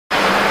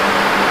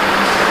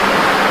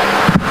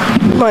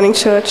Morning,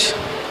 church.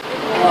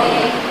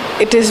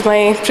 It is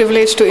my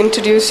privilege to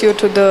introduce you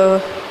to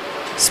the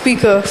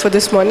speaker for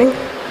this morning.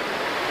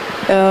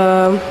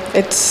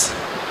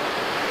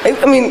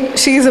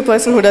 She is a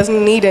person who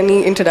doesn't need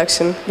any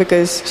introduction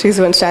because she's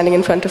the one standing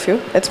in front of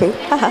you. That's me.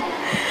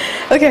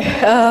 Okay.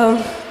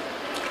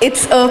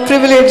 It's a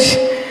privilege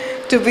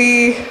to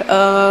be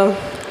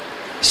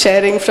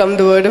sharing from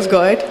the Word of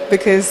God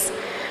because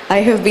I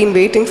have been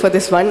waiting for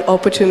this one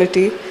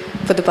opportunity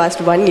for the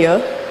past 1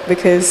 year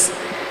because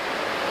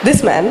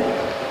this man,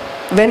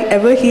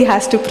 whenever he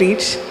has to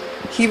preach,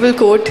 he will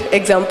quote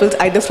examples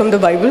either from the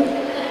Bible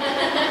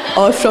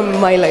or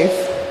from my life.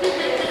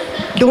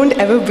 Don't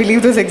ever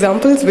believe those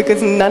examples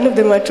because none of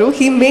them are true.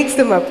 He makes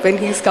them up when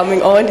he's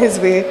coming on his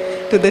way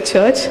to the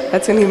church.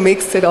 That's when he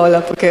makes it all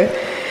up, okay?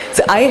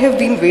 So I have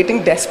been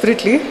waiting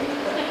desperately.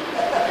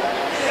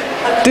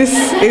 This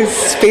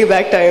is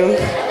payback time.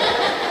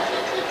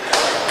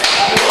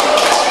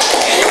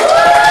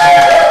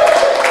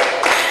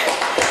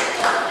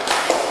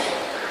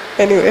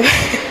 Anyway,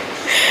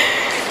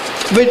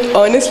 but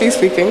honestly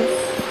speaking,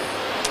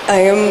 I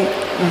am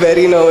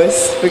very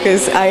nervous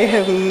because I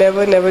have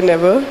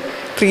never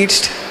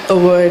preached a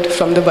word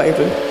from the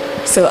Bible.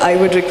 So I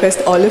would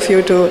request all of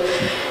you to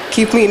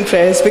keep me in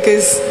prayers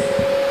because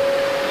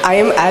I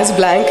am as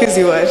blank as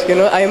you are,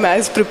 I am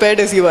as prepared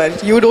as you are.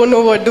 You don't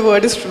know what the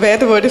word is, where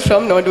the word is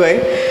from, nor do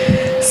I.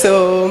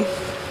 So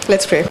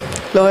let's pray.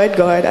 Lord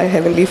God, our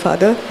Heavenly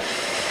Father,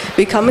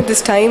 we come at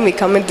this time, we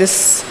come at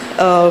this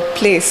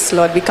place,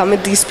 Lord. We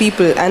commit these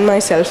people and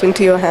myself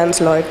into your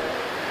hands, Lord.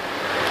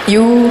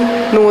 You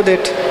know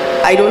that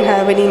I don't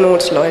have any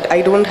notes, Lord.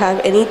 I don't have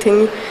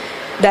anything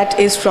that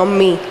is from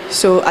me.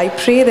 So I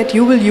pray that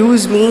you will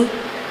use me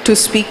to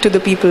speak to the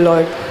people,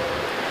 Lord.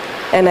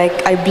 And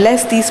I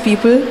bless these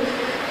people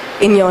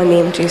in your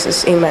name,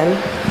 Jesus. Amen.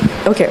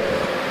 Okay.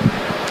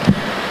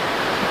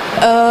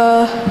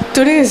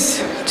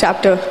 Today's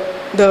chapter,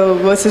 the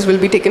verses will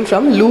be taken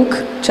from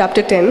Luke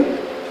chapter 10.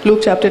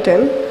 Luke chapter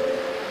 10.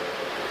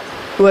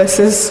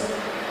 Verses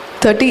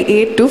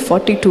 38 to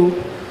 42.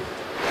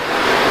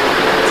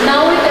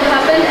 Now it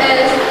happened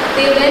as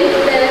they went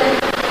that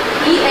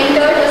he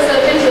entered a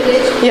certain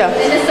village,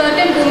 and a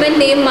certain woman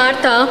named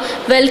Martha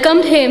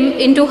welcomed him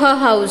into her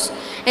house.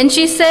 And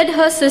she said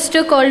her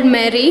sister called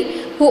Mary,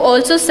 who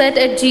also sat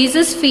at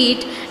Jesus'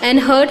 feet and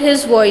heard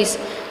his voice.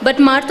 But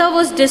Martha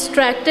was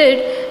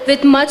distracted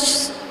with much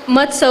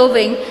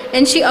serving,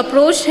 and she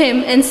approached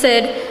him and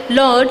said,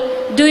 Lord,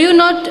 do you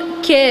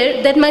not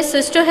care that my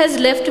sister has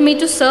left me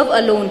to serve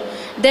alone?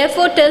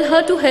 Therefore tell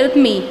her to help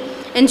me.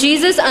 And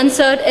Jesus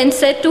answered and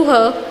said to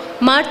her,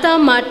 Martha,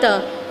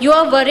 Martha, you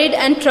are worried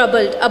and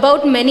troubled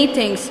about many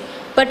things,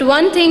 but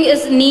one thing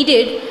is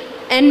needed,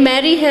 and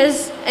Mary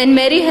has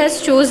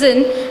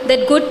chosen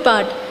that good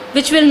part,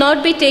 which will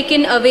not be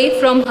taken away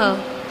from her.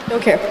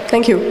 Okay,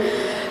 thank you.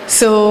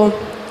 So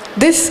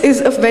this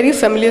is a very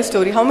familiar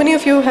story. How many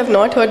of you have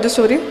not heard the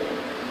story?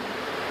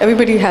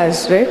 Everybody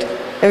has, right?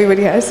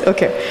 Everybody has?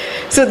 Okay.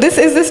 So this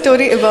is the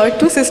story about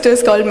two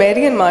sisters called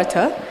Mary and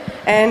Martha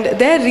and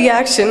their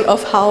reaction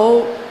of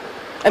how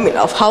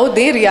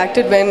they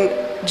reacted when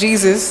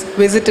Jesus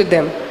visited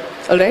them.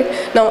 Alright?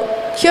 Now,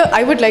 here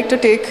I would like to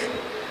take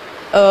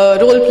a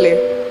role play.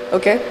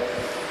 Okay?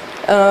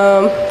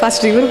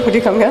 Pastor Jeevan, would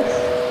you come here?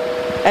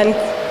 And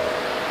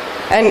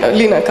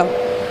Lena, come.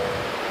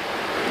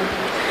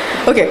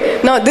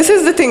 Okay. Now, this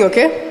is the thing,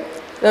 okay?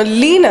 Now,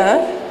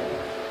 Lena,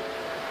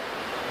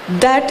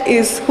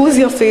 who's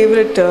your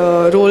favorite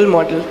role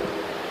model?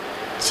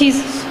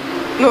 Jesus.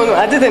 No,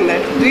 other than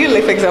that. Real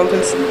life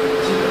examples.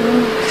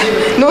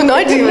 No,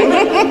 not even.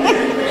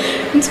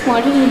 It's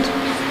modern.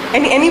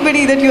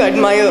 Anybody that you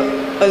admire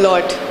a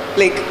lot,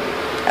 like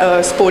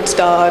a sports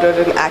star or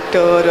an actor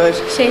or...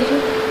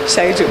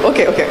 Shaiju.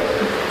 Okay.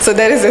 So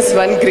there is this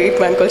one great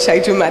man called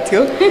Shaiju Matthew,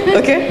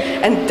 okay?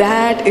 And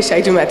that is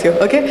Shaiju Matthew,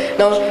 okay?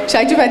 Now,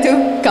 Shaiju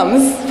Matthew come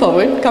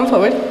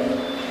forward.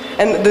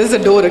 And there is a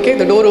door, okay?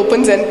 The door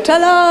opens and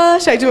ta-da,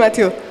 Shaiju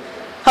Matthew.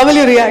 How will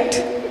you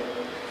react?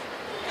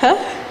 Huh?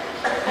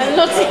 I'll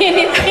not say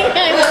anything.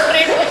 I'm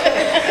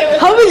afraid.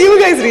 How will you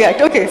guys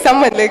react? Okay,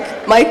 someone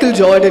like Michael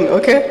Jordan,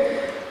 okay?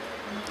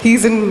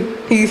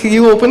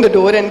 You open the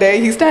door and there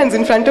he stands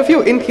in front of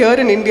you here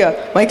in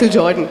India. Michael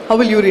Jordan. How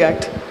will you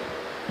react?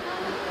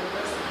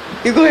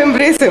 You go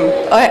embrace him.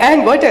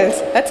 And what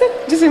else? That's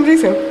it. Just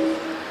embrace him.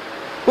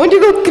 Won't you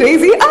go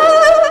crazy?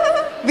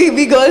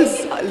 We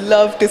girls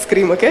love to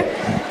scream, okay?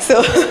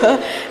 So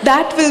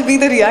that will be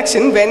the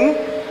reaction when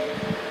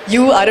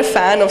you are a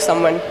fan of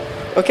someone,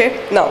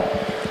 okay? Now,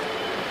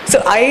 so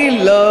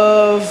I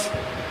love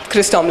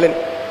Chris Tomlin.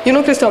 You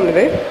know Chris Tomlin,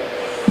 right?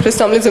 Chris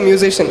Tomlin is a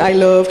musician. I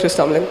love Chris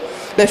Tomlin.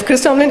 Now, if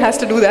Chris Tomlin has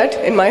to do that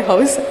in my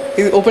house,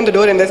 he open the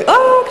door and there's,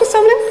 Chris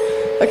Tomlin,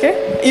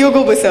 okay? You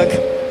go berserk.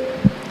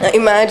 Now,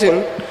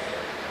 imagine,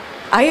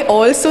 I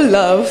also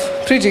love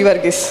Priji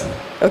Varghese,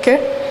 okay?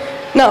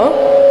 Now,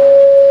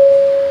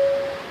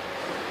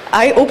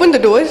 I open the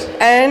door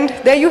and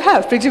there you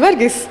have Priji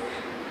Varghese.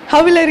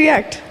 How will I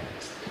react?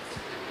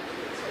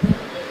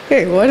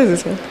 Hey, what is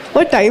this one?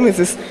 What time is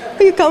this?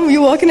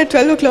 You walk in at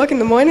 12 o'clock in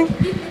the morning.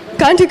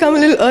 Can't you come a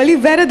little early?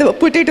 Where are the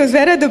potatoes?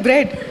 Where are the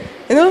bread?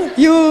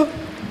 You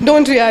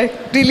don't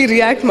really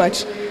react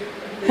much.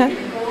 Huh?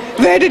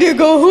 Where did you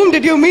go? Whom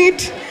did you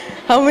meet?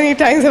 How many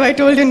times have I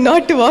told you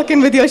not to walk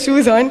in with your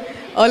shoes on?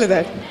 All of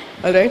that.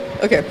 All right?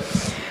 Okay.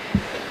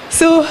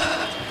 So,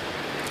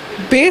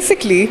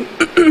 basically,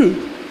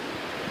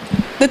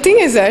 the thing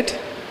is that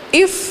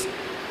if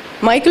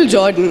Michael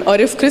Jordan or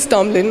if Chris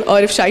Tomlin or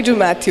if Shaiju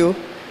Matthew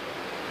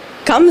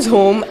comes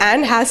home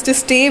and has to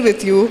stay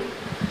with you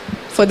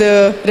for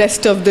the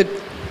rest of the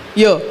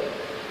year,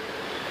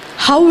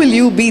 how will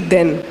you be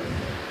then?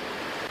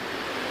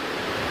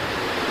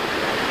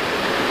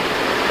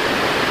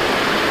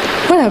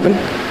 What happened?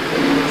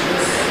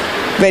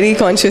 Very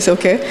conscious,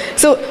 okay.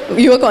 So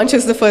you were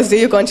conscious the first day,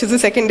 you're conscious the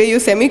second day, you're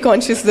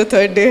semi-conscious the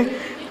third day.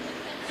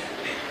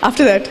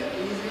 After that,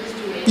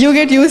 you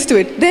get used to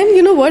it. Then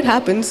you know what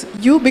happens?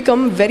 You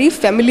become very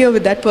familiar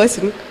with that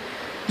person.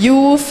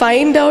 You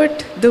find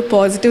out the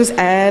positives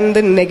and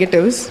the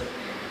negatives.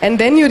 And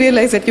then you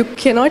realize that you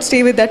cannot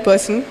stay with that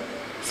person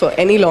for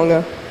any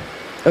longer.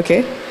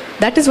 Okay?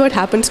 That is what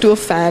happens to a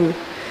fan.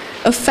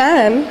 A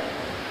fan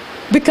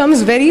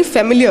becomes very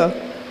familiar.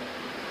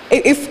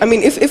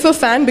 If a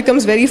fan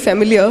becomes very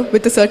familiar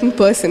with a certain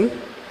person,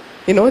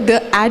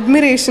 the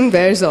admiration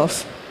wears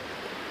off.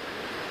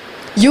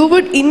 You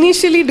would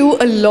initially do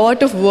a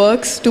lot of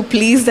works to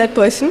please that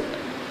person,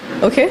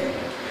 okay?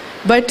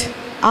 But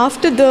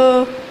after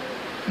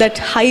that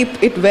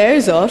hype, it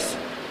wears off,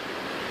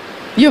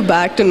 you're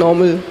back to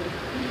normal.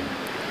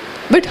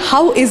 But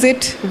how is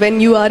it when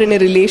you are in a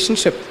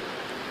relationship?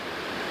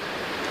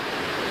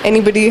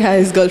 Anybody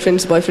has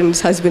girlfriends,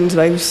 boyfriends, husbands,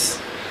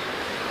 wives,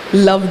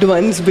 loved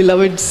ones,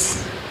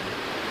 beloveds?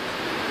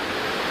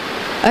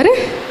 Are?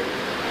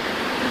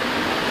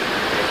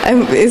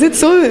 Is it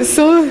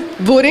so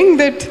boring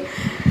that...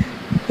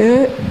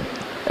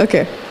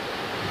 Okay.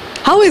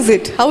 How is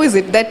it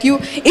that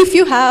if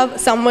you have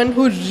someone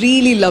who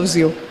really loves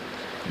you,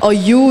 or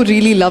you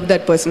really love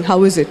that person,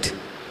 how is it?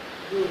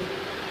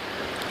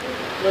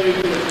 Very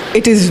good.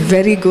 It is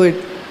very good.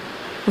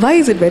 Why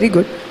is it very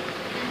good?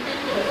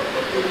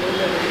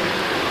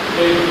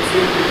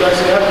 Because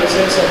you have a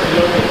sense of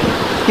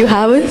belonging. You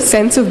have a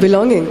sense of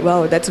belonging.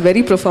 Wow, that's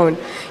very profound.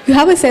 You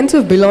have a sense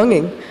of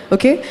belonging,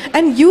 okay?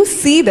 And you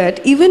see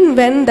that even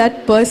when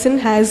that person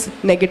has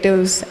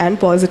negatives and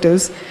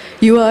positives,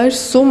 you are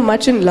so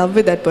much in love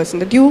with that person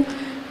that you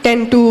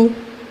tend to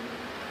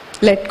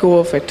let go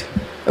of it,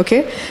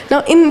 okay?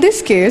 Now, in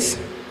this case,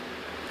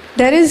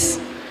 there is,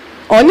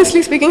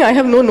 honestly speaking, I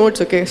have no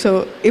notes, okay?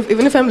 So,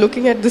 even if I'm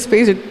looking at this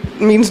page, it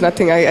means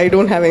nothing. I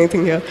don't have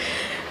anything here.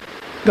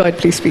 God,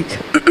 please speak.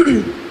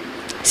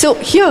 So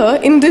here,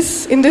 in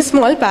this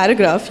small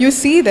paragraph, you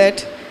see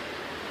that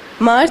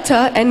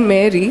Martha and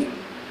Mary,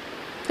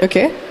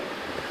 okay,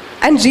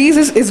 and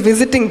Jesus is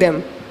visiting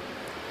them.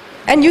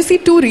 And you see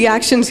two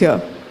reactions here,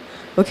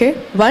 okay?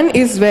 One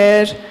is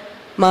where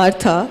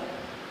Martha,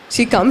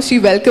 she comes, she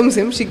welcomes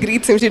him, she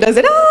greets him, she does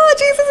that,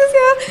 Jesus is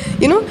here.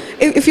 You know,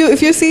 if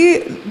you see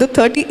the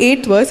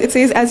 38th verse, it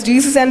says, as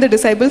Jesus and the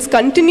disciples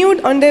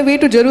continued on their way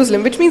to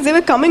Jerusalem, which means they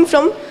were coming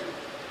from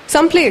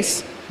some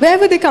place. Where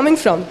were they coming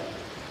from?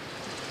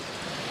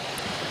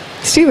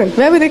 Stephen,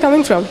 where were they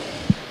coming from?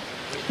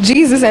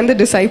 Jesus and the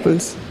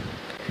disciples.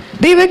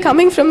 They were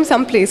coming from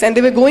some place and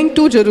they were going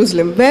to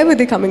Jerusalem. Where were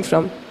they coming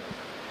from?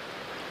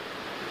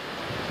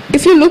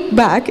 If you look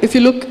back, if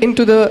you look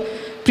into the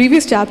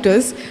previous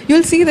chapters,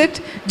 you'll see that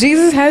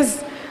Jesus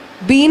has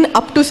been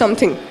up to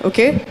something,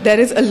 okay? There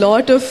is a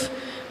lot of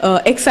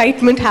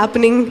excitement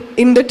happening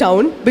in the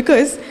town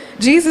because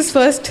Jesus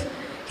first,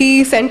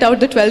 he sent out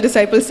the 12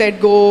 disciples,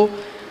 said, go,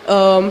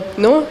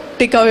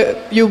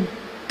 you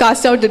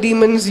cast out the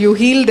demons, you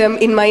heal them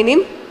in my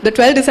name. The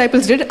 12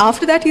 disciples did.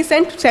 After that, he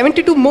sent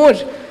 72 more,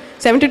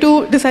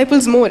 72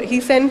 disciples more.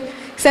 He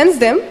sends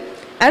them.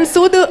 And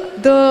so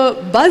the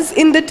buzz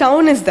in the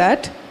town is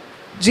that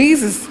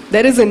Jesus,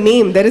 there is a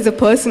name, there is a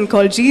person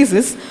called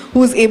Jesus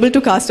who is able to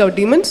cast out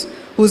demons,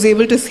 who is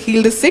able to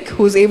heal the sick,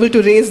 who is able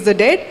to raise the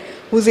dead,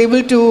 who is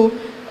able to,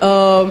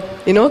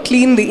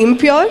 clean the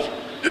impure.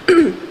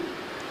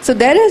 So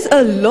there is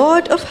a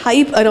lot of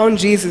hype around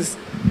Jesus,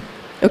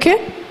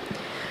 okay?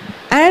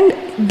 And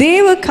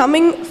they were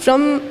coming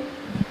from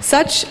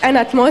such an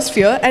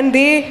atmosphere and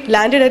they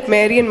landed at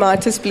Mary and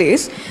Martha's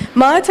place.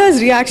 Martha's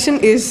reaction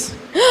is,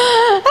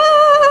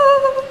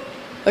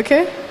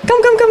 okay,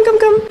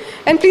 come.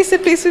 And please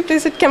sit.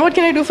 What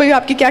can I do for you?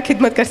 Aapki kya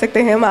khidmat kar sakte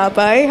hain? Hum aap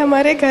aaye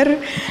hamare ghar.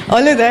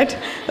 All of that,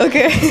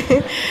 okay.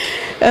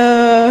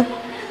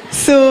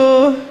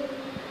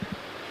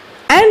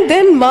 And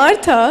then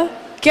Martha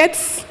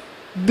gets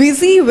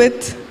busy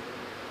with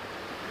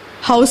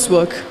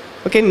housework.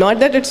 Okay, not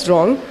that it's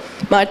wrong.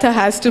 Martha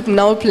has to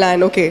now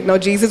plan, okay, now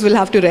Jesus will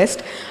have to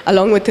rest.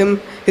 Along with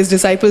him, his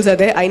disciples are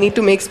there. I need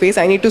to make space.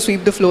 I need to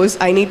sweep the floors.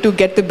 I need to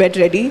get the bed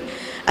ready.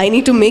 I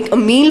need to make a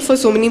meal for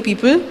so many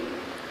people.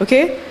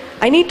 Okay?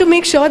 I need to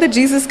make sure that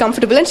Jesus is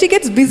comfortable. And she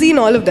gets busy in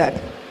all of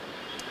that.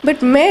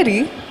 But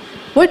Mary,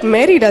 what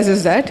Mary does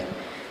is that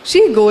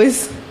She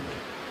goes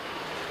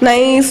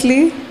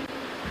nicely.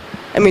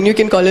 I mean, you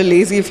can call her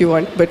lazy if you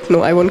want, but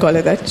no, I won't call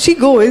her that. She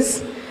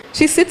goes,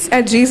 she sits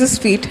at Jesus'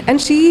 feet, and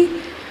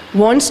she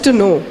wants to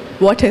know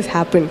what has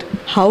happened,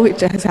 how it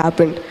has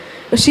happened.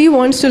 She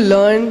wants to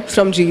learn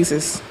from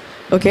Jesus,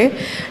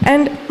 okay?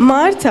 And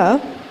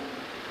Martha,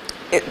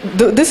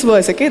 this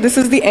verse, okay, this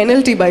is the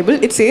NLT Bible,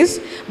 it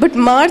says, but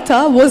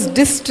Martha was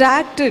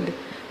distracted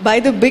by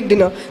the big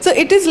dinner. So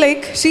it is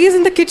like she is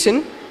in the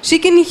kitchen, she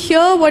can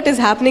hear what is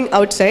happening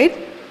outside,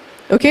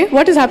 okay?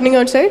 What is happening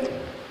outside?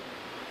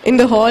 In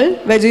the hall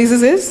where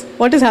Jesus is,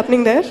 what is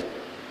happening there?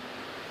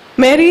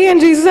 Mary and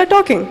Jesus are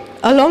talking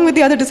along with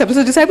the other disciples.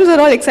 So the disciples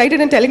are all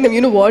excited and telling them, you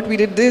know what, we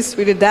did this,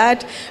 we did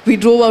that, we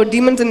drove out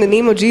demons in the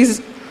name of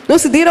Jesus. No,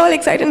 so they're all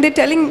excited and they're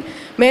telling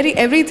Mary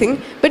everything.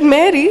 But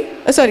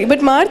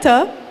but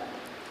Martha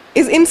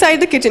is inside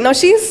the kitchen. Now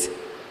she's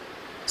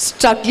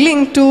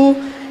struggling to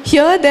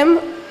hear them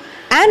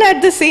and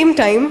at the same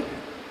time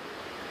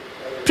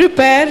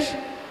prepare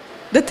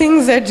the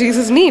things that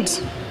Jesus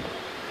needs.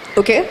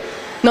 Okay?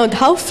 Now,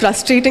 how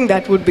frustrating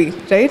that would be,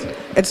 right?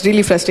 It's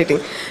really frustrating.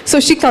 So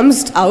she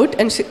comes out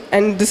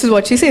and this is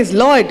what she says,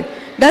 Lord,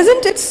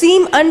 doesn't it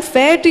seem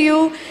unfair to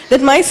you that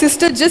my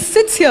sister just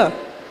sits here?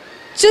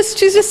 She's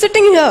just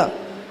sitting here,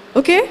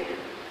 okay?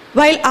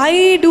 While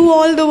I do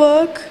all the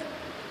work,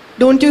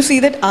 don't you see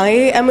that I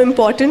am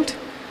important?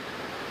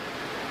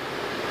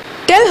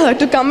 Tell her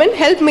to come and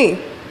help me.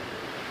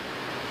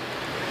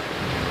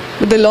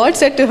 But the Lord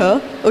said to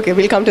her, okay,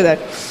 we'll come to that.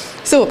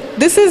 So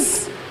this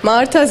is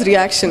Martha's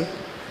reaction.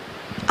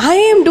 I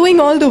am doing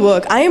all the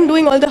work. I am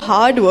doing all the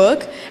hard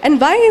work. And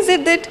why is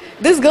it that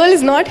this girl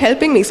is not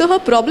helping me? So her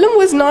problem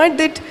was not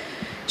that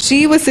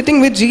she was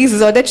sitting with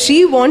Jesus or that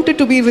she wanted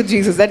to be with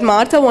Jesus, that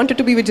Martha wanted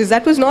to be with Jesus.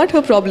 That was not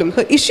her problem.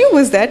 Her issue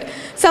was that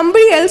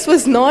somebody else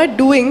was not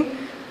doing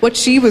what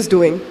she was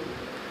doing.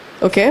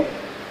 Okay?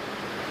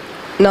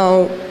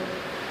 Now,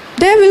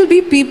 there will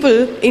be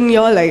people in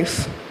your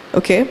life.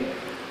 Okay?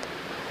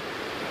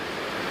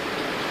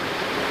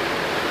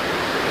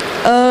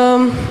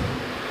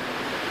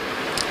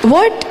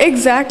 What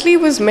exactly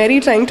was Mary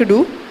trying to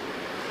do?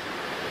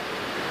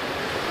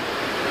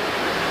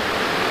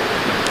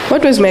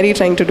 What was Mary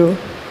trying to do?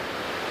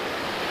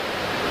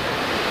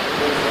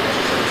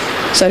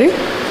 Sorry?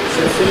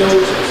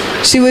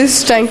 She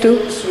was trying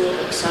to...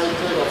 So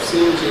excited of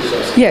seeing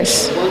Jesus.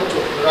 Yes. Want to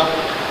grab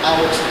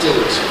out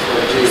things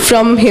from Jesus.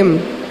 From him,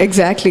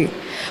 exactly.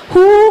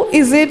 Who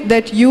is it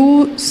that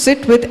you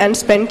sit with and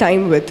spend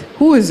time with?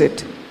 Who is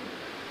it?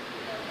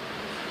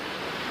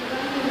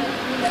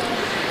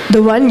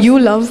 The one you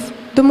love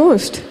the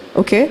most,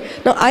 okay?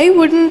 Now, I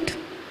wouldn't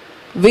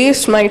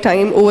waste my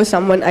time over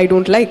someone I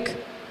don't like.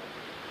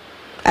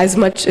 As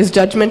much as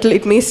judgmental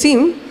it may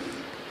seem.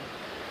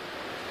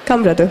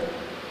 Come, brother.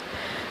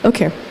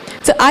 Okay.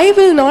 So, I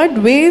will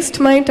not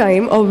waste my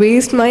time or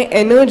waste my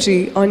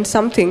energy on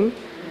something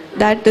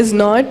that does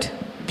not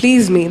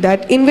please me,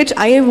 that in which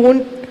I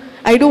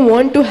don't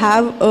want to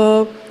have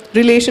a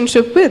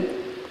relationship with.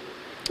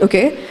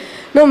 Okay?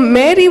 Now,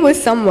 Mary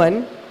was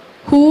someone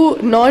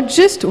who not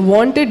just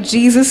wanted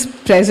Jesus'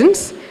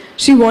 presence,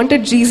 she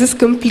wanted Jesus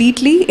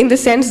completely, in the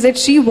sense that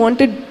she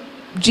wanted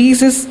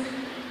Jesus'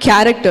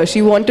 character.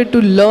 She wanted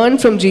to learn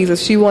from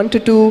Jesus. She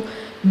wanted to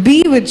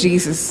be with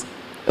Jesus.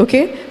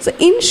 Okay? So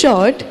in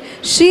short,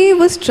 she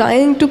was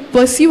trying to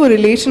pursue a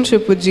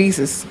relationship with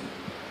Jesus.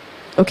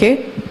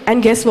 Okay?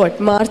 And guess what?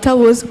 Martha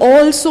was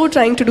also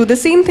trying to do the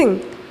same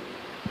thing.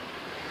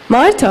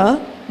 Martha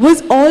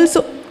was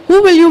also...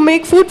 Who will you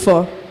make food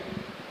for?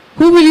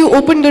 Who will you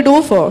open the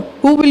door for?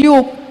 Who will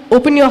you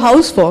open your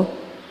house for?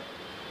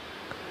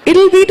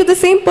 It'll be to the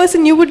same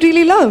person you would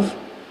really love.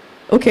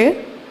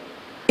 Okay?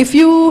 If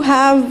you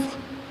have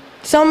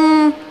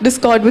some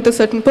discord with a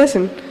certain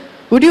person,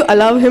 would you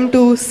allow him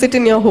to sit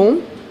in your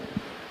home?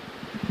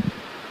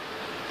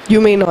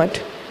 You may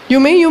not. You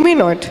may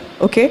not.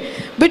 Okay?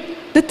 But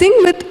the thing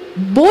with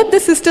both the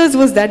sisters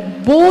was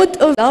that both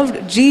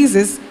loved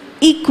Jesus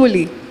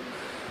equally.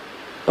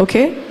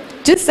 Okay?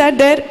 Just that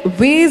their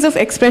ways of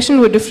expression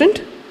were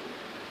different.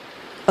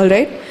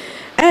 Alright?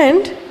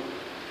 And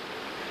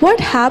what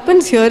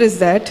happens here is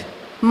that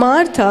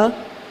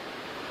Martha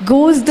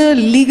goes the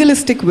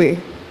legalistic way.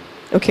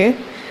 Okay?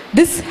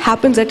 This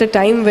happens at a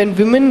time when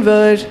women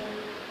were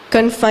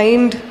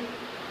confined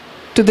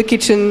to the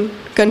kitchen,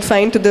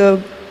 confined to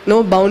the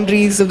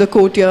boundaries of the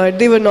courtyard.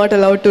 They were not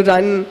allowed to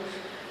run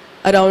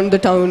around the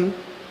town,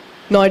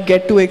 not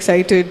get too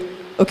excited.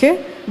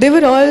 Okay? They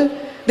were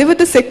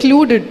the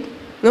secluded,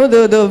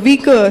 the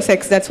weaker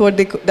sex. That's what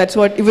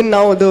even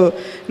now the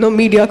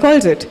media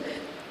calls it.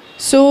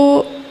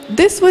 So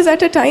this was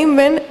at a time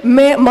when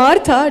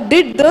Martha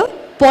did the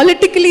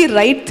politically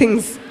right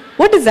things.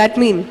 What does that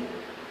mean?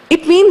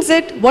 It means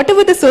that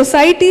whatever the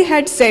society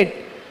had said,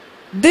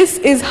 this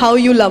is how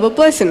you love a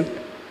person.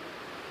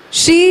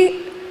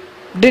 She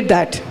did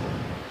that.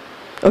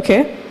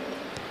 Okay?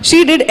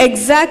 She did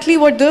exactly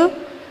what the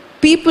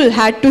people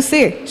had to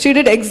say. She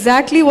did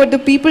exactly what the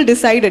people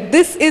decided.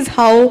 This is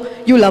how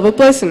you love a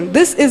person.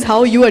 This is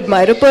how you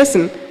admire a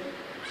person.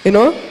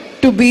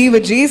 To be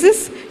with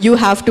Jesus, you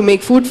have to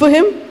make food for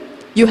him.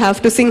 You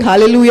have to sing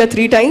hallelujah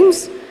 3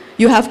 times.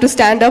 You have to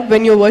stand up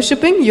when you're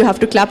worshipping. You have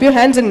to clap your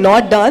hands and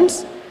not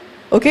dance.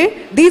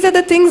 Okay? These are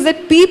the things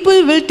that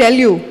people will tell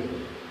you.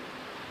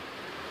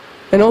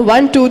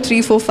 1, 2,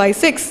 3, 4, 5,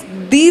 6.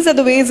 These are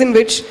the ways in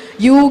which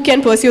you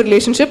can pursue a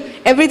relationship.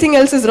 Everything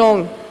else is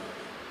wrong.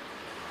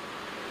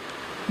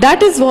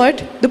 That is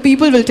what the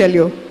people will tell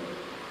you.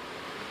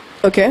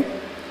 Okay?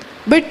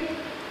 But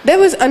there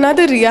was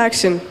another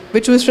reaction,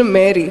 which was from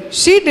Mary.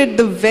 She did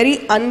the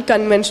very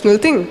unconventional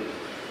thing.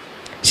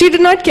 She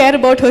did not care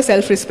about her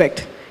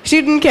self-respect.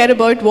 She didn't care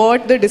about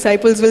what the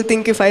disciples will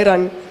think if I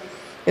run.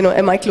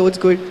 Am my clothes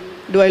good?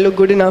 Do I look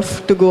good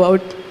enough to go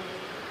out?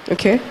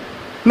 Okay?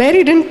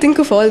 Mary didn't think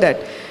of all that.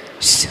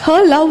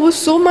 Her love was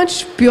so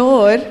much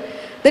pure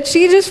that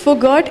she just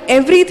forgot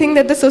everything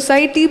that the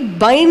society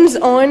binds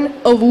on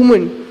a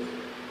woman.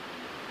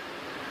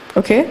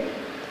 Okay?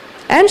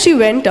 And she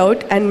went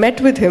out and met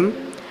with him.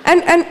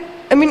 And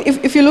I mean,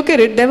 if you look at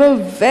it, there were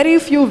very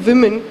few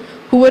women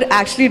who were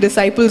actually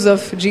disciples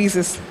of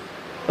Jesus.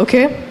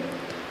 Okay?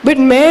 But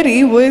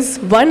Mary was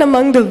one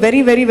among the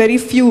very, very, very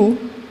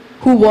few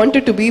who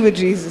wanted to be with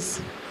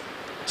Jesus.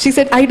 She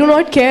said, I do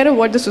not care of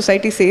what the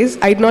society says.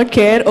 I do not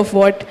care of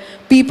what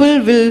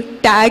people will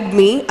tag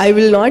me. I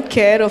will not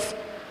care of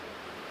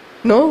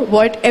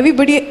what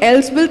everybody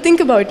else will think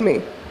about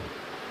me.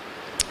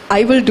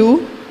 I will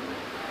do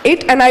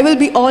it and I will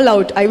be all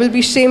out. I will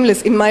be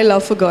shameless in my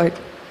love for God.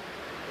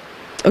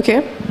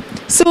 Okay?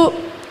 So,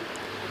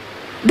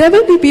 there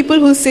will be people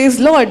who says,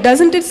 Lord,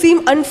 doesn't it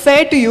seem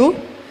unfair to you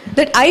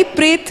that I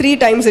pray 3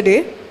 times a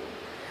day,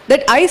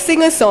 that I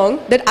sing a song,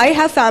 that I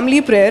have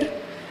family prayer,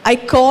 I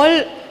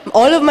call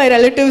all of my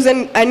relatives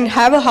and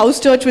have a house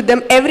church with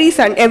them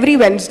every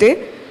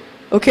Wednesday,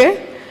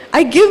 okay?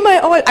 I give my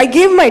all, I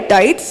give my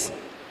tithes,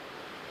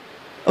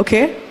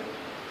 okay?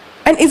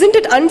 And isn't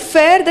it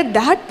unfair that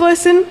that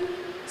person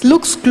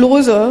looks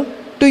closer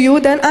to you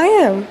than I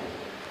am?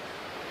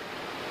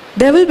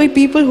 There will be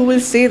people who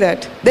will say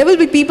that. There will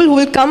be people who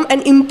will come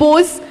and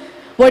impose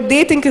what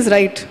they think is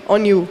right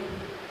on you.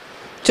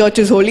 Church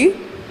is holy.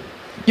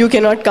 You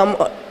cannot come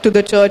to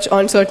the church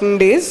on certain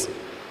days.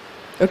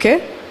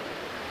 Okay?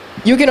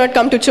 You cannot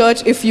come to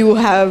church if you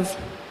have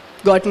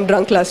gotten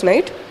drunk last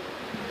night.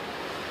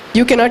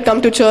 You cannot come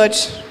to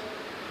church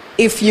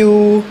if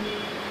you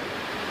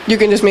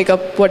can just make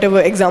up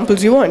whatever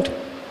examples you want.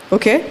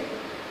 Okay?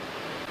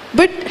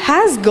 But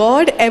has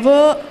God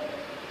ever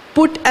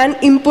put an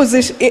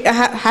imposition,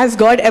 has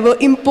God ever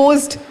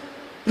imposed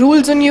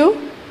rules on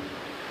you?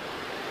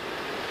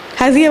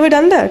 Has he ever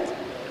done that?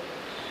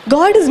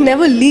 God is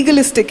never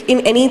legalistic in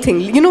anything.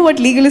 You know what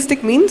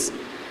legalistic means?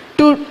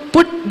 To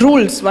put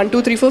rules, 1,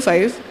 2, 3, 4,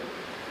 5,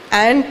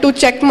 and to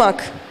check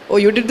mark. Oh,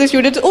 you did this,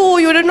 you did this. Oh,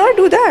 you did not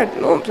do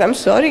that. No, I'm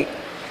sorry.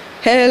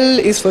 Hell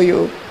is for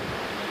you.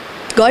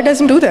 God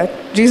doesn't do that.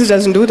 Jesus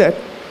doesn't do that.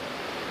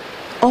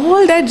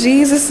 All that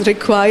Jesus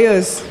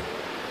requires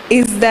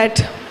is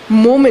that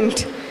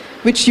moment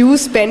which you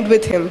spend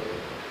with him.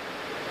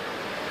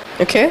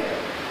 Okay?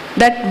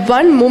 That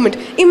one moment.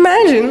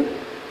 Imagine,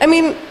 I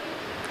mean,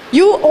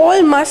 you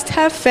all must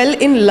have fell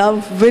in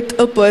love with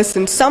a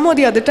person some or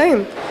the other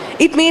time.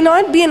 It may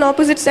not be an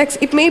opposite sex.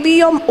 It may be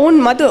your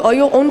own mother or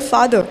your own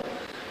father.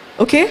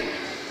 Okay?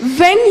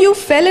 When you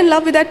fell in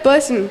love with that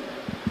person,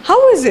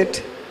 how is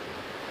it?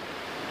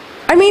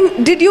 I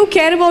mean, did you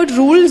care about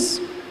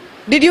rules?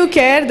 Did you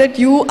care that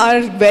you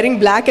are wearing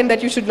black and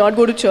that you should not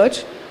go to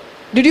church?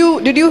 Did you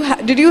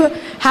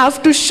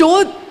have to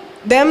show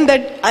them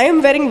that I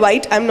am wearing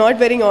white, I'm not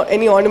wearing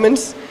any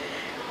ornaments?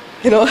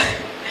 Did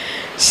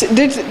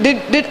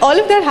all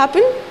of that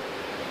happen?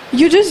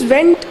 You just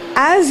went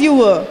as you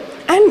were.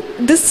 And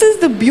this is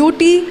the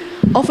beauty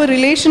of a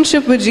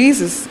relationship with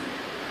Jesus.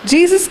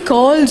 Jesus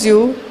calls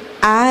you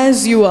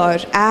as you are,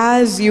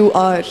 as you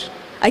are.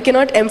 I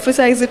cannot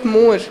emphasize it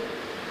more.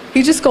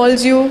 He just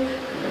calls you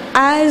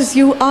as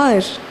you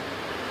are.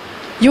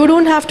 You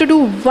don't have to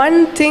do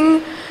one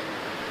thing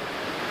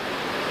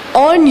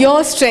on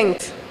your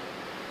strength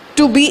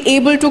to be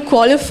able to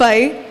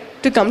qualify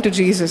to come to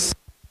Jesus.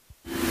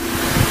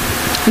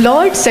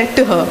 Lord said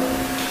to her,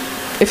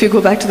 if you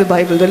go back to the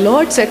Bible, the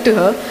Lord said to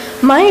her,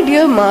 my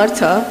dear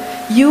Martha,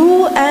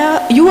 you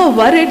are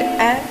worried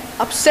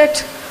and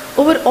upset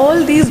over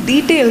all these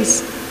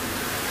details.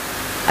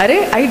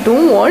 I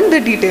don't want the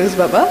details,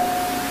 Baba.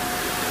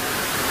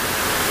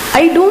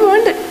 I don't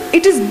want it.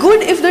 It is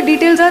good if the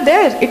details are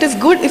there. It is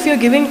good if you're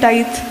giving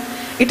tithe.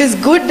 It is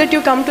good that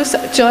you come to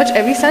church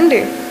every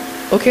Sunday.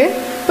 Okay?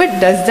 But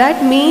does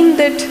that mean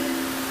that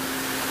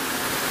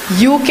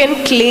you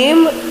can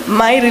claim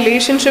my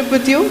relationship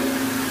with you?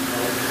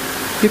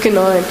 You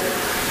cannot.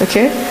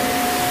 Okay?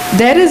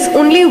 There is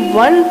only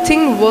one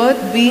thing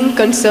worth being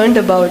concerned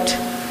about.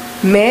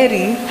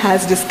 Mary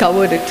has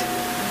discovered it.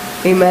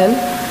 Amen?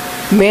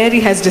 Mary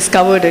has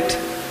discovered it.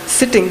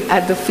 Sitting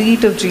at the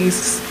feet of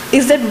Jesus.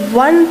 Is that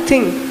one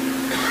thing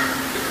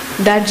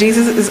that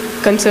Jesus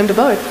is concerned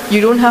about?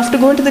 You don't have to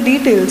go into the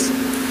details.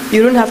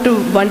 You don't have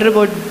to wonder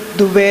about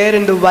the where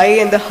and the why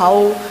and the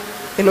how.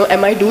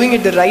 Am I doing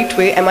it the right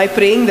way? Am I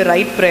praying the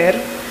right prayer?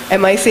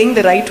 Am I saying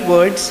the right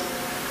words?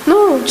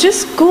 No,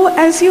 just go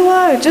as you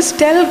are. Just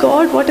tell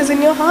God what is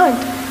in your heart.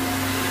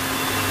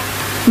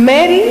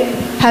 Mary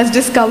has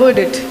discovered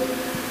it,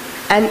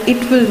 and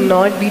it will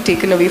not be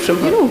taken away from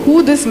her. You know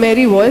who this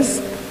Mary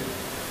was?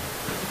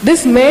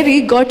 This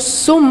Mary got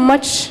so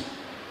much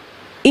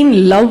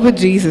in love with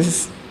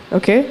Jesus.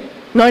 Okay?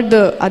 Not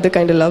the other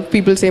kind of love.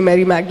 People say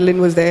Mary Magdalene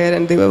was there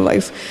and they were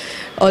wife.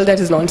 All that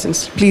is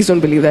nonsense. Please don't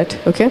believe that.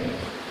 Okay?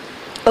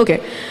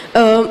 Okay.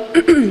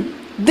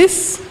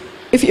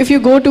 If you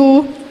go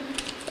to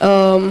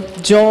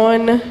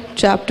John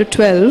chapter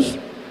 12,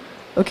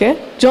 okay?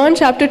 John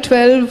chapter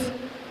 12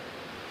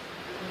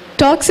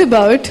 talks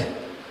about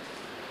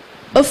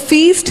a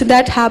feast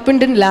that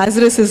happened in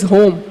Lazarus'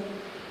 home.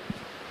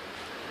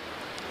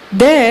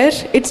 There,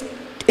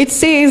 it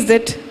says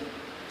that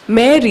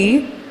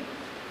Mary,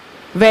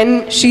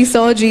 when she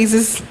saw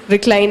Jesus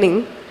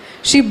reclining,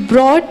 she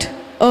brought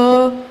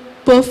a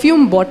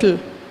perfume bottle,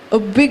 a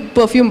big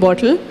perfume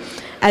bottle,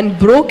 and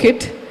broke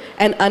it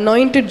and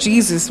anointed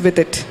Jesus with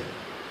it.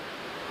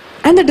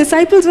 And the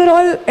disciples were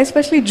all,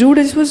 especially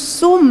Judas, was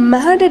so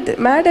mad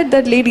at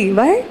that lady.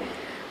 Why?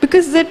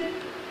 Because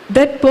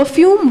that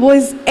perfume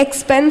was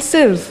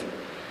expensive.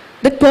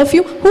 That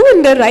perfume, who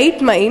in their right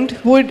mind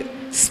would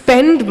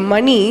spend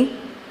money,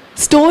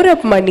 store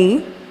up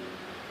money,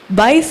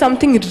 buy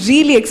something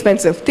really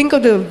expensive? Think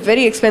of the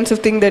very expensive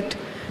thing that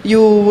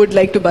you would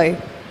like to buy.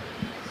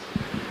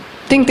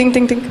 Think.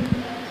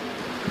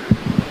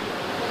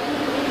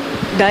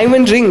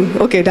 Diamond ring.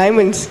 Okay,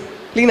 diamonds.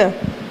 Lena,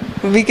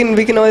 we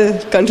can all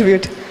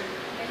contribute.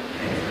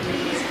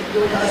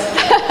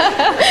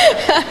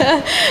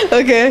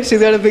 Okay, she's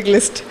got a big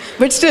list.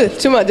 But still,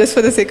 Chuma, just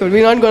for the sake of it,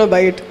 we're not going to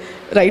buy it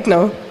right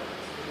now.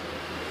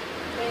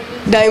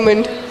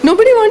 Diamond.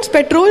 Nobody wants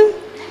petrol.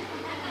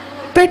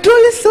 Petrol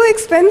is so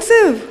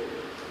expensive.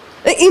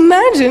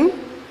 Imagine,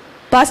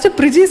 Pastor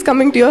Priji is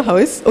coming to your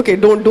house. Okay,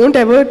 don't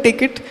ever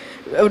take it,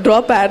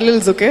 draw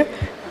parallels, okay?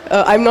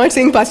 I'm not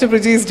saying Pastor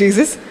Priji is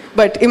Jesus,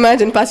 but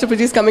imagine Pastor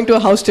Priji is coming to a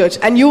house church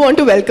and you want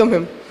to welcome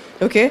him,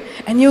 okay?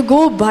 And you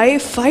go buy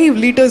 5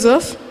 liters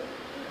of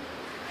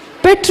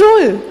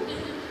petrol.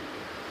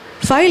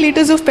 5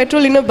 liters of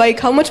petrol in a bike.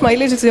 How much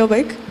mileage is your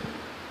bike?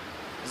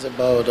 It's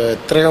about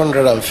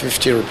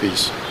 350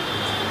 rupees.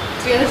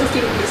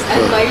 350 rupees.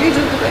 And mileage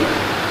of the bike?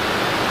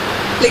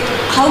 Like,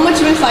 how much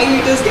will 5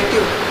 liters get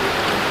you?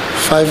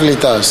 5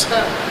 liters.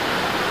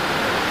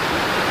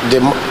 The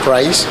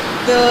price?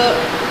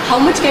 How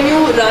much can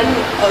you run?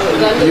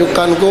 You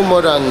can go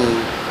more than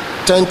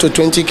 10 to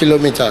 20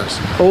 kilometers.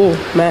 Oh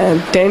man,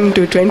 10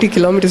 to 20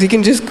 kilometers. You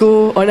can just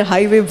go on a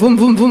highway, boom,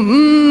 boom,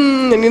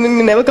 boom, and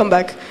you never come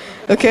back.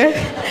 Okay?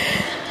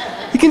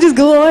 You can just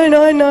go on.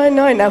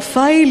 Now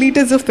 5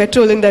 liters of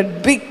petrol in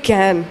that big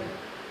can.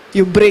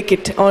 You break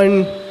it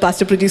on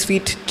Pastor Priji's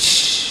feet.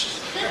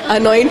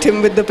 Anoint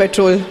him with the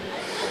petrol.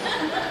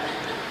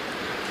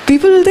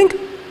 People will think,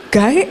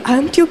 guy,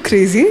 aren't you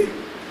crazy?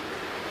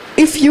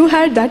 If you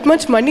had that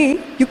much money,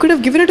 you could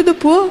have given it to the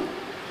poor.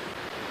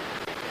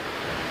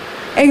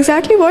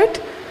 Exactly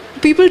what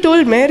people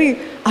told Mary.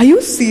 Are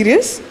you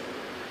serious?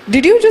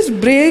 Did you just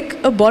break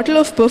a bottle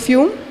of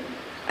perfume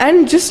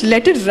and just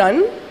let it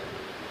run?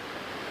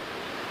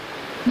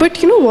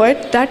 But you know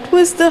what? That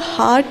was the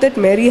heart that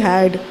Mary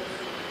had.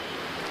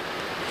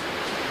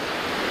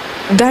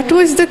 That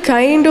was the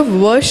kind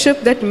of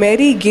worship that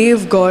Mary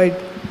gave God.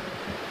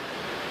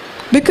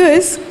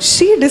 Because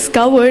she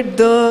discovered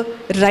the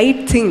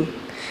right thing.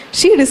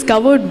 She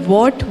discovered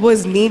what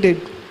was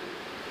needed.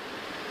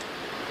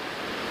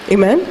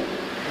 Amen?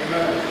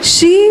 Amen?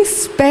 She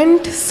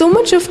spent so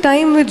much of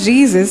time with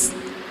Jesus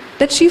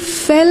that she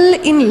fell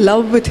in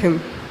love with him.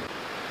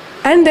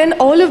 And then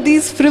all of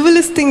these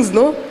frivolous things,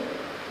 no?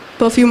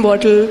 Perfume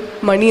bottle,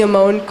 money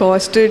amount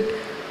costed,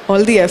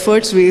 all the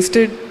efforts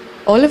wasted,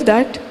 all of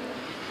that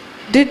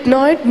did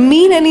not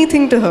mean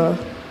anything to her.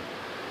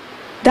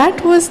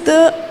 That was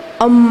the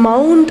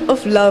amount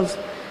of love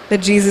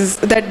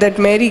that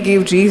Mary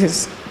gave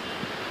Jesus.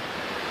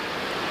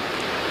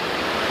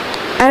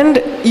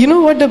 And you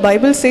know what the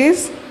Bible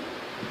says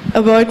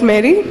about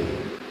Mary?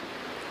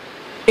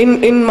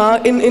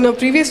 In a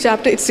previous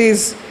chapter it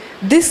says,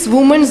 this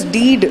woman's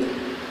deed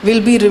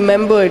will be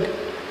remembered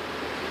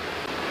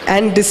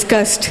and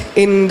discussed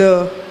in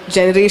the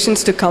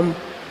generations to come.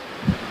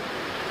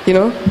 You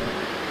know?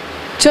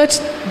 Church,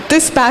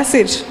 this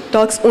passage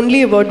talks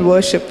only about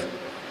worship.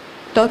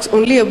 Talks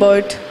only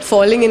about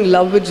falling in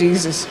love with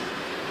Jesus.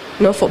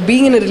 You know, for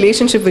being in a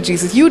relationship with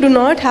Jesus. You do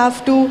not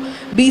have to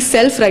be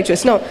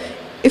self-righteous. Now,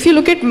 if you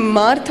look at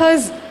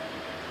Martha's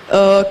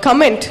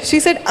comment, she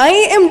said, I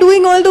am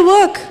doing all the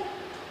work.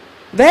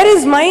 Where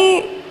is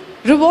my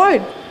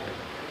reward?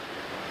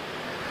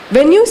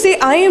 When you say,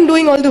 I am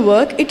doing all the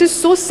work, it is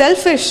so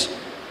selfish.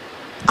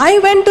 I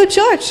went to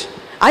church.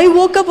 I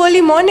woke up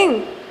early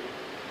morning.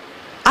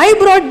 I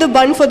brought the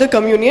bun for the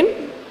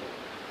communion.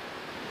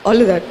 All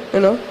of that, you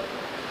know.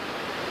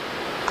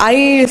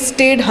 I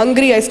stayed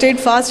hungry. I stayed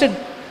fasted.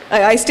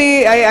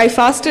 I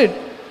fasted.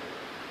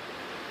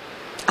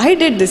 I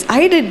did this,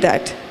 I did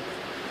that.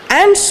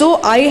 And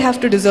so I have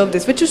to deserve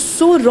this, which is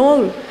so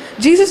wrong.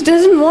 Jesus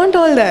doesn't want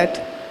all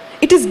that.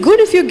 It is good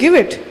if you give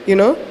it, you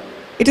know.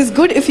 It is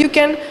good if you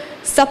can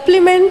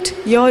supplement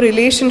your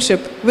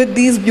relationship with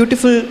these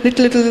beautiful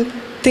little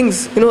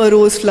things, you know, a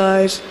rose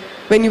flower.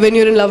 When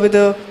you're in love with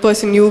a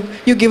person, you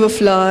give a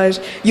flower,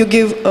 you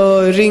give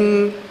a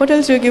ring. What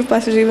else do you give,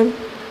 Pastor Jeevan?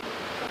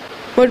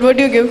 What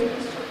do you give?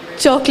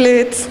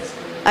 Chocolates,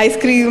 ice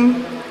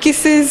cream,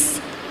 kisses.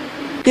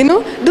 You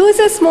know, those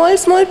are small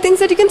things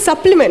that you can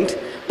supplement.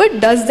 But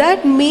does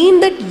that mean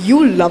that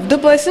you love the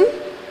person?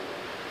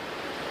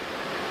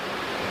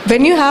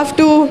 When you have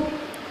to,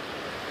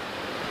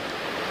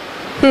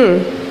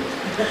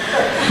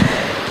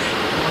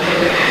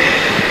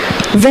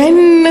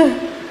 when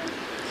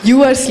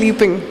you are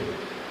sleeping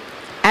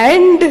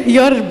and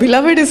your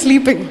beloved is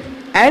sleeping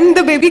and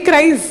the baby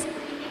cries,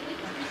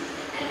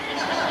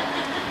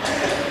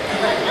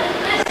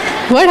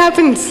 what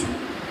happens?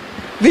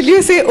 Will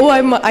you say, oh,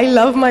 I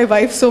love my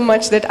wife so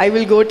much that I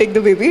will go take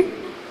the baby?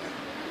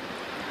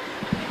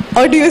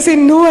 Or do you say,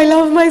 no, I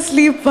love my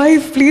sleep,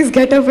 wife, please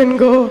get up and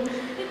go?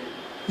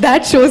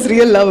 That shows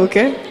real love,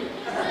 okay?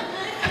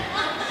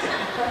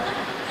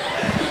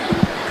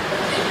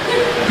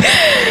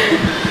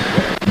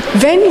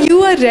 When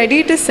you are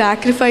ready to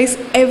sacrifice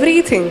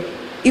everything,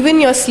 even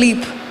your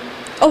sleep,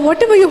 or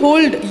whatever you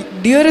hold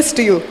dearest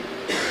to you,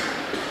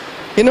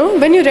 you know,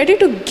 when you're ready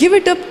to give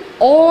it up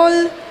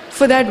all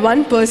for that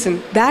one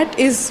person, that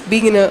is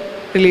being in a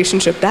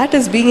relationship, that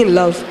is being in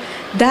love,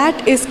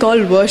 that is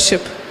called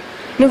worship.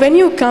 You know, when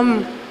you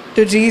come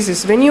to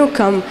Jesus, when you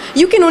come,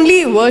 you can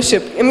only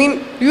worship. I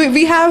mean,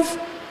 we have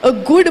a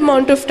good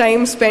amount of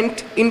time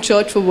spent in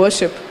church for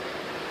worship.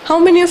 How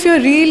many of you are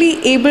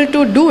really able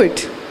to do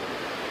it?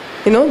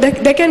 You know,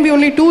 there can be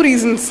only two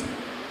reasons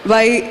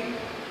why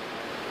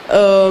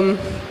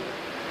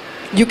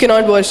you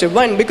cannot worship.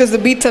 One, because the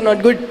beats are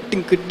not good.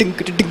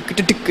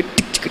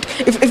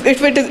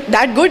 If it is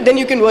that good, then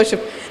you can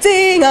worship.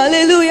 Sing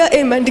hallelujah,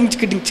 amen.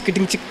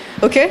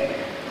 Okay?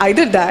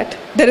 Either that,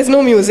 there is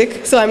no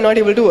music, so I'm not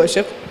able to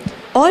worship.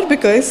 Or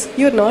because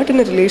you're not in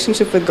a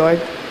relationship with God.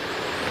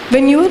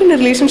 When you are in a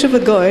relationship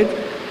with God,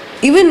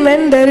 even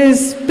when there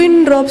is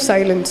pin drop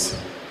silence,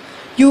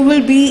 you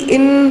will be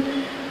in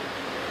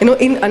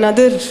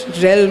another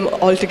realm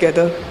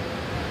altogether.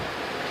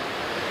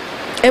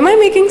 Am I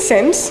making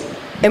sense?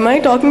 Am I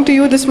talking to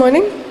you this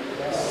morning?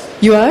 Yes.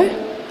 You are?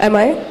 Am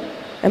I?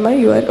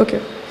 You are?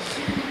 Okay.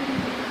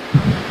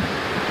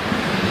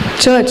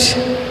 Church,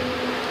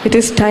 it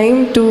is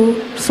time to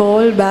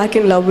fall back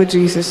in love with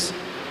Jesus.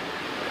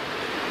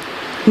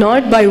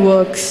 Not by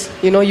works.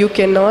 You know, you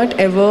cannot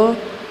ever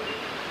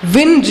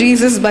win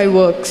Jesus by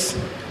works.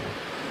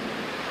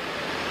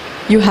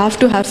 You have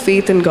to have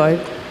faith in God.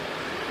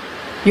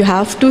 You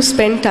have to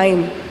spend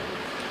time.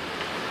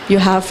 You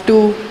have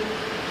to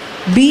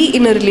be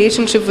in a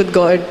relationship with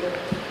God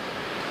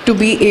to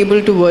be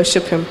able to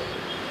worship Him,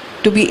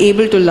 to be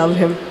able to love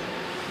Him.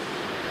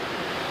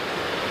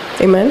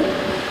 Amen?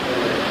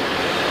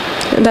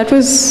 And that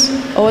was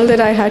all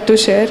that I had to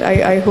share.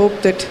 I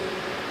hope that,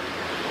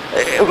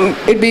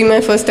 it being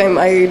my first time,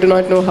 I do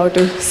not know how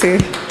to say.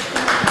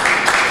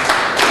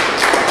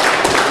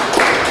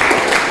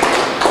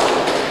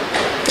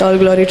 All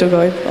glory to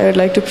God. I would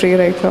like to pray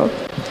right now.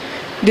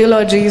 Dear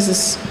Lord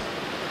Jesus,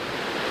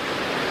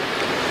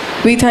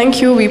 we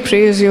thank you, we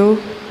praise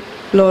you,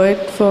 Lord,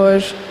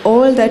 for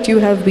all that you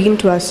have been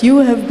to us. You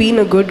have been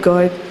a good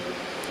God.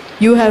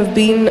 You have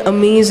been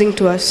amazing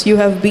to us. You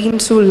have been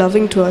so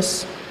loving to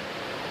us.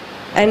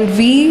 And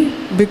we,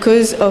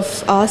 because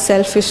of our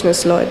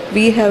selfishness, Lord,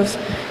 we have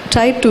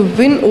tried to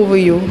win over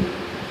you.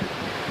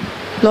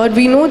 Lord,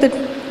 we know that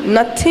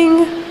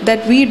nothing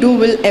that we do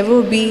will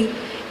ever be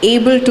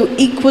able to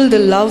equal the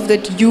love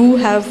that you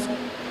have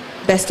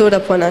bestowed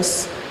upon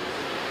us.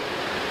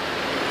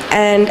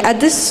 And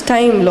at this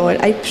time, Lord,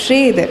 I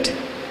pray that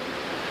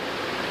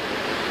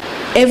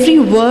every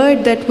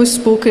word that was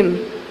spoken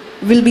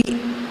will be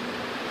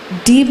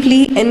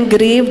deeply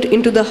engraved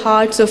into the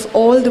hearts of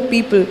all the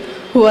people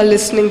who are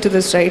listening to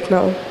this right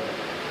now.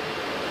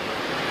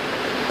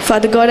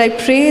 Father God, I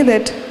pray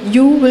that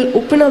you will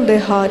open up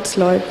their hearts,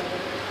 Lord.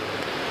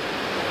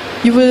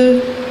 You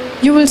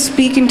will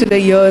speak into their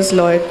ears,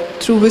 Lord,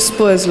 through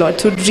whispers, Lord,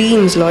 through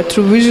dreams, Lord,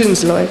 through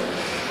visions, Lord.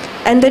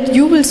 And that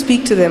you will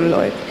speak to them,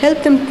 Lord.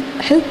 Help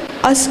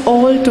us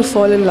all to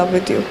fall in love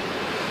with you.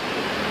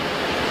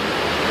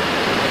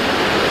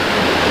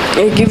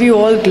 I give you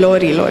all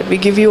glory, Lord. We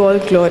give you all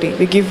glory.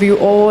 We give you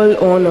all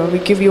honor. We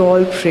give you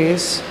all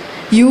praise.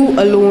 You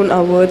alone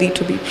are worthy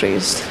to be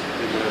praised.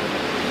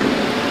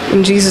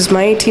 In Jesus'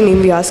 mighty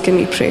name we ask and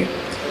we pray.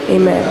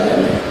 Amen.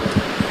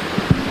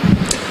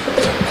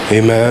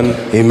 Amen.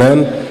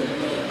 Amen.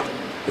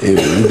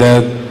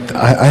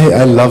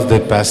 I love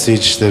that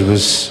passage that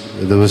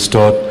was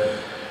taught.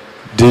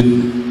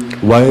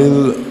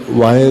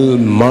 While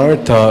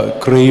Martha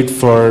craved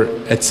for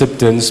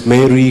acceptance,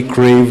 Mary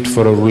craved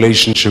for a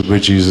relationship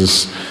with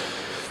Jesus.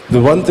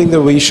 The one thing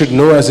that we should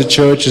know as a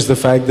church is the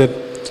fact that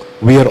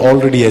we are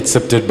already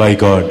accepted by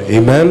God.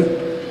 Amen?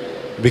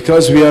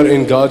 Because we are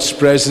in God's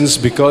presence,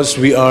 because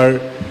we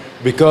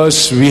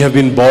have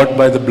been bought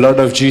by the blood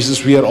of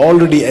Jesus, we are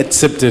already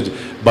accepted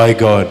by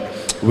God.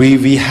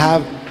 We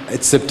have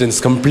acceptance,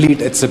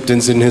 complete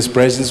acceptance in His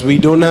presence. We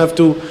don't have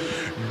to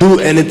do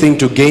anything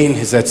to gain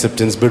His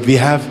acceptance, but we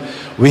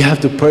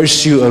have to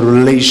pursue a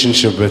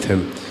relationship with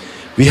Him.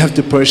 We have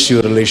to pursue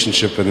a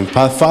relationship with Him.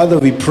 Father,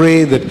 we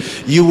pray that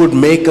You would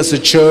make us a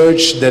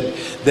church that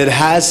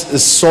has a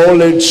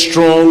solid,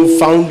 strong,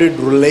 founded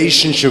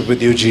relationship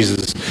with You,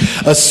 Jesus.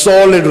 A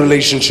solid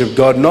relationship,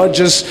 God. Not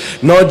just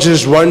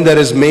one that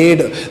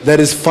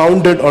is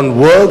founded on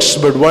works,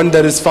 but one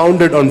that is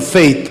founded on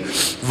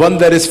faith. One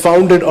that is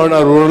founded on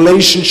a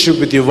relationship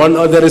with You. One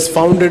that is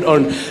founded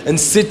on and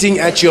sitting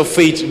at Your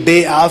feet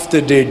day after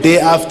day,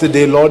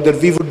 Lord,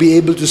 that we would be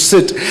able to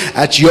sit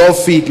at Your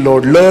feet,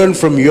 Lord. Learn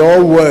from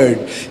Your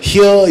word,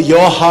 hear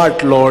Your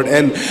heart, Lord,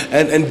 and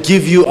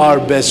give You our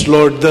best,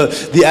 Lord.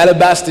 The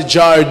alabaster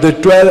jar, the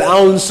 12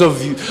 ounce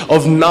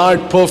of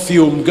nard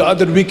perfume, God,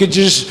 that we could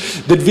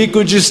just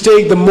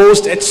take the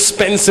most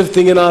expensive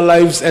thing in our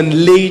lives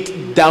and lay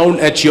it down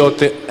at Your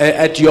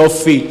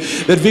feet.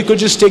 That we could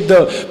just take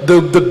the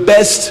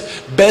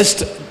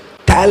best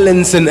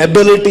talents and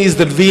abilities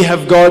that we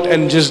have got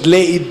and just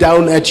lay it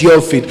down at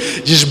Your feet.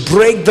 Just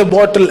break the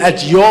bottle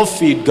at Your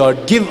feet,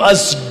 God. Give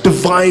us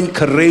divine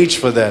courage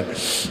for that.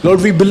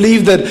 Lord, we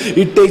believe that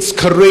it takes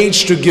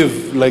courage to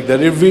give like that.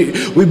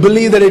 We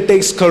believe that it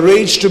takes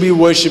courage to be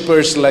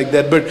worshippers like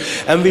that.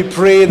 And we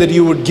pray that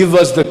You would give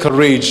us the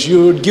courage.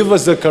 You would give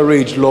us the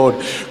courage,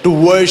 Lord, to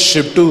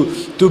worship,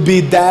 to be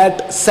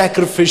that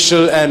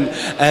sacrificial and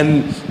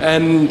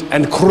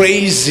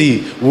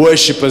crazy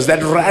worshippers,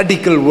 that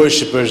radical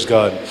worshippers,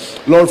 God.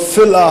 Lord,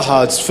 fill our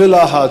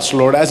hearts,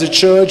 Lord. As a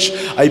church,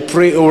 I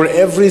pray over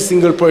every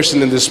single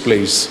person in this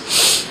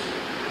place.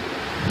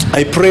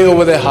 I pray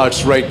over their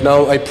hearts right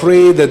now. I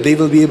pray that they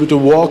will be able to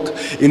walk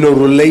in a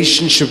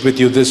relationship with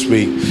You this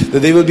week. That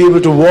they will be able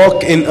to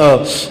walk in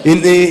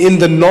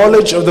the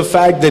knowledge of the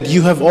fact that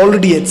You have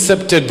already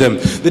accepted them.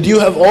 That You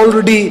have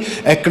already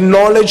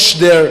acknowledged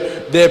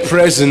their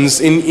presence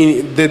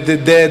in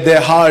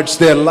their hearts,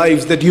 their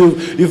lives, that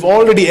you've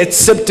already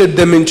accepted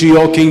them into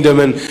Your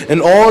kingdom,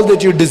 and all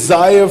that You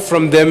desire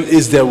from them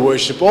is their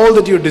worship. All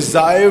that You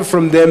desire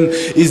from them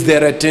is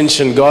their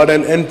attention, God.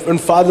 And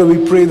Father,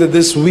 we pray that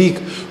this week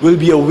will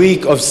be a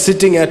week of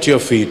sitting at Your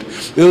feet.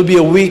 It will be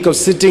a week of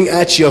sitting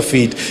at Your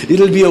feet. It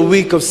will be a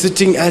week of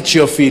sitting at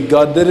Your feet,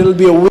 God. That it will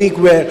be a week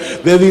where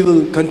we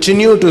will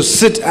continue to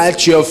sit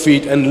at Your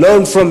feet and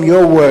learn from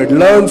Your word,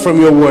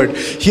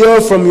 hear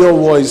from Your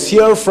voice,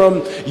 hear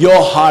from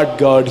Your heart,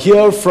 God.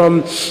 Hear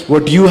from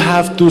what You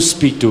have to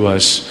speak to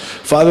us.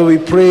 Father, we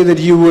pray that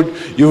You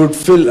would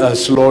fill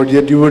us, Lord,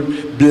 that You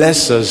would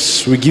bless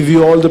us. We give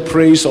You all the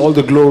praise, all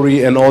the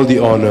glory, and all the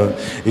honor.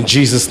 In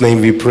Jesus'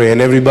 name we pray.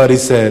 And everybody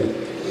said,